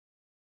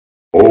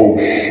Oh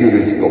shit,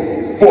 it's the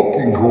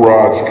fucking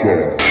Garage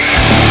Cat.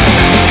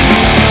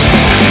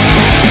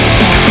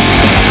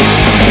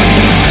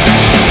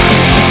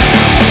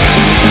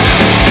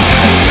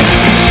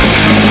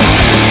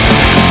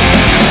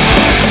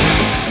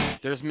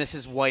 There's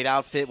Mrs. White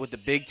outfit with the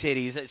big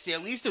titties. See,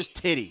 at least there's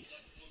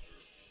titties.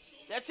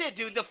 That's it,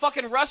 dude. The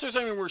fucking wrestlers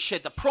aren't even worth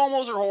shit. The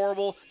promos are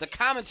horrible. The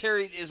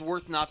commentary is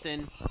worth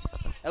nothing.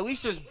 At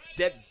least there's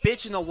that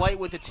bitch in the white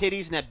with the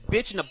titties and that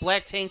bitch in the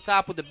black tank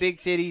top with the big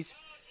titties.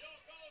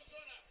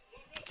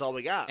 That's all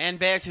we got. And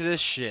back to this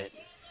shit.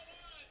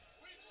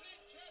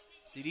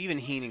 Dude, even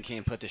Heenan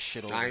can't put this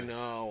shit over. I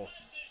know.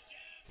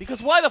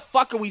 Because why the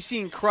fuck are we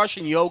seeing Crush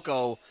and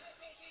Yoko?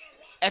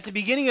 At the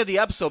beginning of the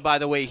episode, by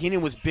the way,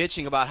 Heenan was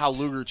bitching about how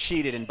Luger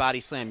cheated and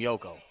body slammed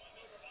Yoko.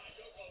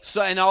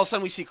 So, and all of a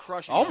sudden we see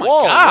Crush. Oh my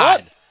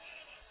God. What?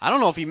 I don't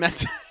know if he meant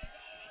to.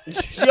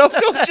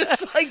 Yoko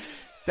just like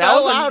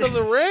fell out of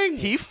the ring.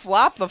 He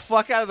flopped the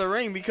fuck out of the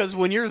ring because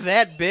when you're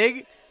that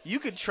big, you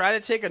could try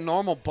to take a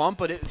normal bump,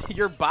 but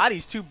your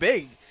body's too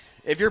big.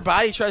 If your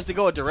body tries to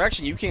go a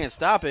direction, you can't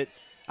stop it.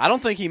 I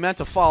don't think he meant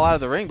to fall out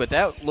of the ring, but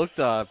that looked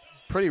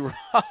pretty rough.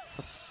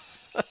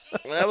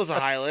 Well, that was a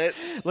highlight.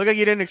 Looked like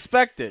you didn't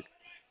expect it.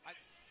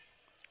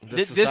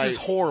 This is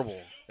horrible.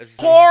 This is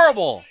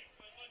horrible.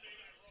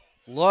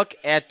 Look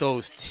at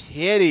those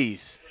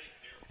titties.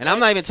 And I'm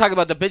not even talking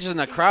about the bitches in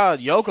the crowd.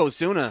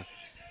 Yokozuna.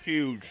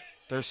 Huge.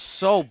 They're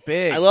so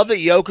big. I love that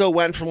Yoko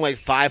went from like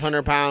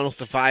 500 pounds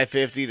to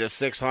 550 to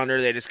 600.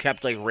 They just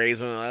kept like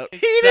raising it up.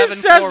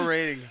 7.4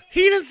 rating.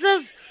 Heenan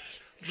says,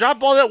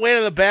 drop all that weight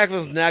on the back of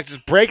his neck.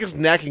 Just break his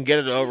neck and get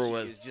it over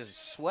with. He's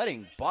just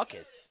sweating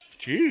buckets.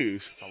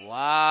 Jeez. It's a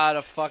lot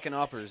of fucking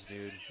uppers,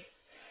 dude.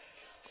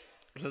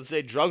 I was gonna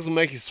say drugs will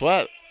make you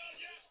sweat.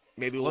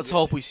 Maybe Let's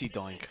hope we see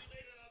Doink.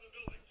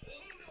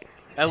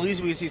 At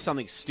least we can see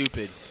something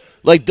stupid.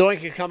 Like Doink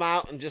can come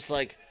out and just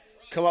like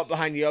come up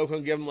behind Yoko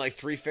and give him like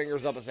 3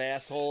 fingers up his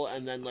asshole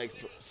and then like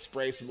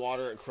spray some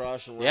water at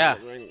Crush and run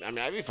the ring. I mean,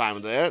 I'd be fine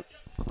with that.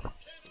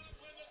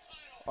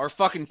 Or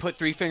fucking put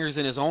 3 fingers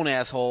in his own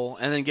asshole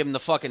and then give him the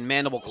fucking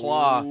mandible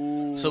claw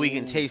so he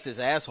can taste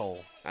his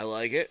asshole. I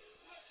like it.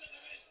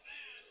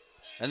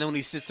 And then when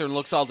he sits there and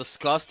looks all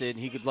disgusted,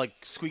 he could like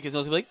squeak his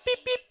nose and be like,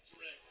 beep, beep.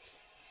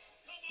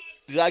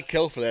 Dude, I'd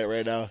kill for that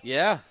right now.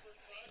 Yeah.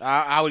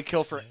 I would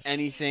kill for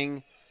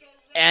anything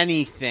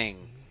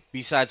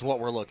besides what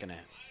we're looking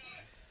at.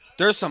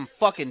 There's some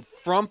fucking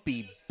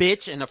frumpy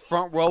bitch in the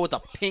front row with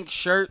a pink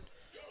shirt.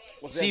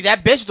 See,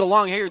 that bitch with the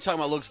long hair you're talking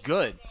about looks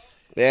good.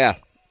 Yeah,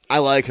 I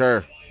like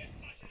her.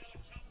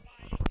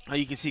 Oh,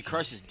 you can see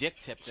Crush's dick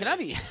tip. Can I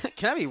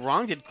be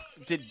wrong?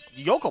 Did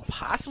Yoko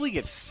possibly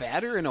get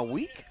fatter in a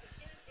week?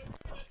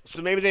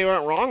 So maybe they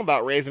weren't wrong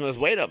about raising his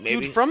weight up.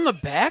 Maybe. Dude, from the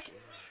back,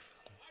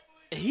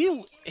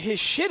 his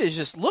shit is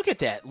just, look at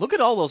that. Look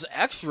at all those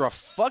extra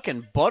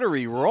fucking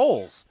buttery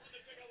rolls.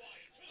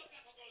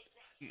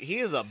 He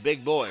is a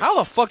big boy. How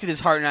the fuck did his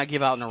heart not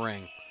give out in the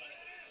ring?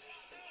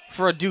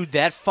 For a dude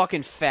that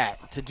fucking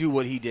fat to do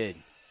what he did.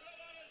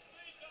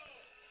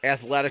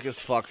 Athletic as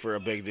fuck for a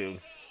big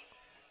dude.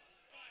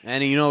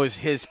 And you know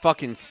his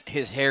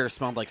hair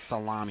smelled like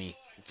salami.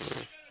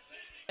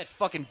 That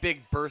fucking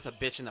Big Bertha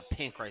bitch in the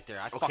pink right there.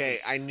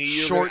 I knew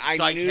you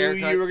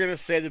were gonna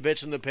say the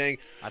bitch in the pink.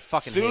 I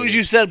fucking. As soon as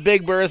you said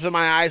Big Bertha,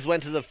 my eyes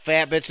went to the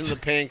fat bitch in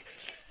the pink,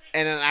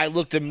 and then I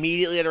looked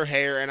immediately at her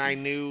hair, and I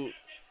knew.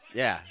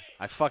 Yeah,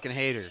 I fucking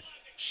hate her.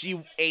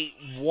 She ate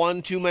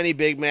one too many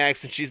Big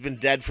Macs, and she's been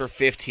dead for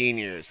 15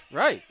 years.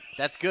 Right,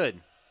 that's good.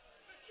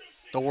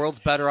 The world's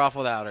better off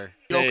without her.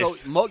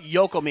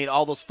 Yoko made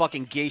all those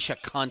fucking geisha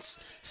cunts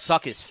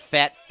suck his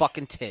fat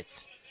fucking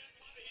tits.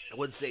 I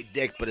wouldn't say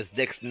dick, but his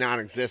dick's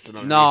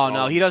non-existent.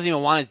 No, he doesn't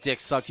even want his dick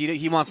sucked.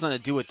 He wants nothing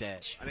to do with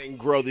that. I didn't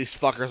grow these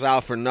fuckers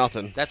out for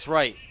nothing. That's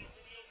right.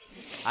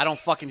 I don't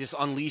fucking just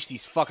unleash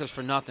these fuckers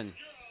for nothing.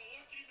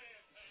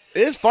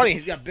 It is funny.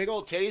 He's got big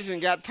old titties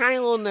and got tiny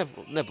little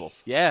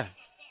nipples. Yeah.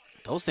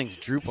 Those things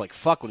droop like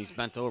fuck when he's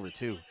bent over,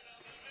 too.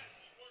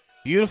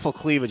 Beautiful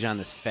cleavage on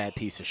this fat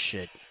piece of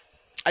shit.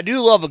 I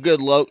do love a good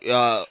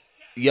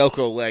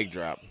Yoko leg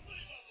drop.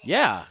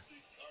 Yeah.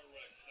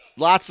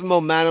 Lots of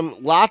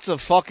momentum, lots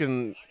of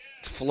fucking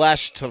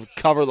flesh to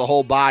cover the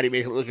whole body,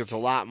 make it look it's a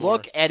lot more.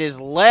 Look at his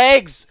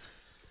legs.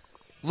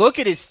 Look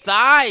at his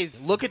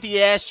thighs. Look at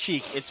the ass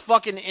cheek. It's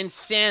fucking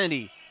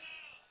insanity.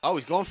 Oh,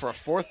 he's going for a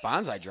 4th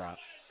bonsai drop.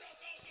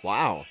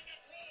 Wow.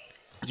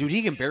 Dude,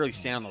 he can barely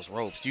stand on those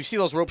ropes. Do you see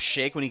those ropes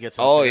shake when he gets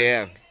up there? Oh,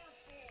 yeah.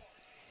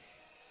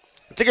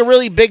 It's like a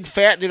really big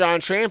fat dude on a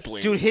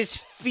trampoline. Dude, his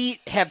feet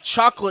have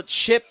chocolate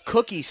chip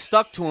cookies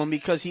stuck to him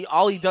because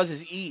all he does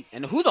is eat.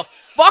 And who the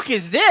fuck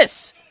is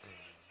this?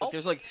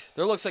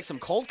 There looks like some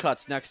cold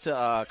cuts next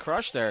to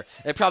Crush there.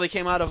 It probably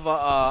came out of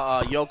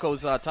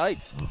Yoko's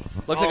tights.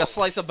 Looks like a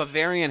slice of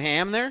Bavarian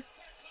ham there.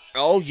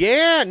 Oh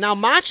yeah, now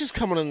Mach is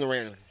coming in the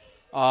ring.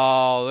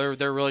 Oh,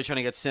 they're really trying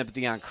to get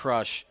sympathy on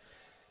Crush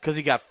because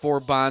he got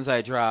 4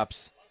 bonsai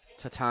drops.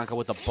 Tatanka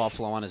with the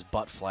buffalo on his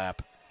butt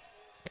flap.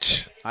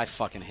 I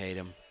fucking hate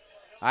him.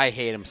 I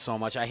hate him so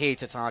much. I hate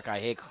Tatanka. I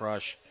hate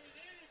Crush.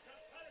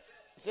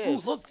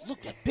 Ooh, look,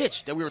 that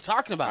bitch that we were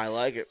talking about. I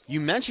like it.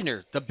 You mentioned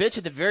her. The bitch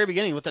at the very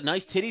beginning with the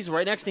nice titties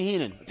right next to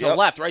Heenan. To the Yep.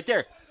 left, right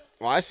there.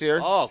 Well, I see her.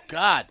 Oh,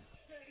 God.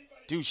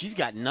 Dude, she's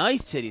got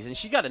nice titties, and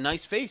she's got a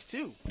nice face,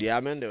 too. Yeah,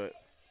 I'm into it.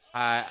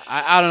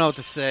 I don't know what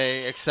to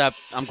say, except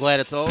I'm glad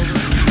it's over.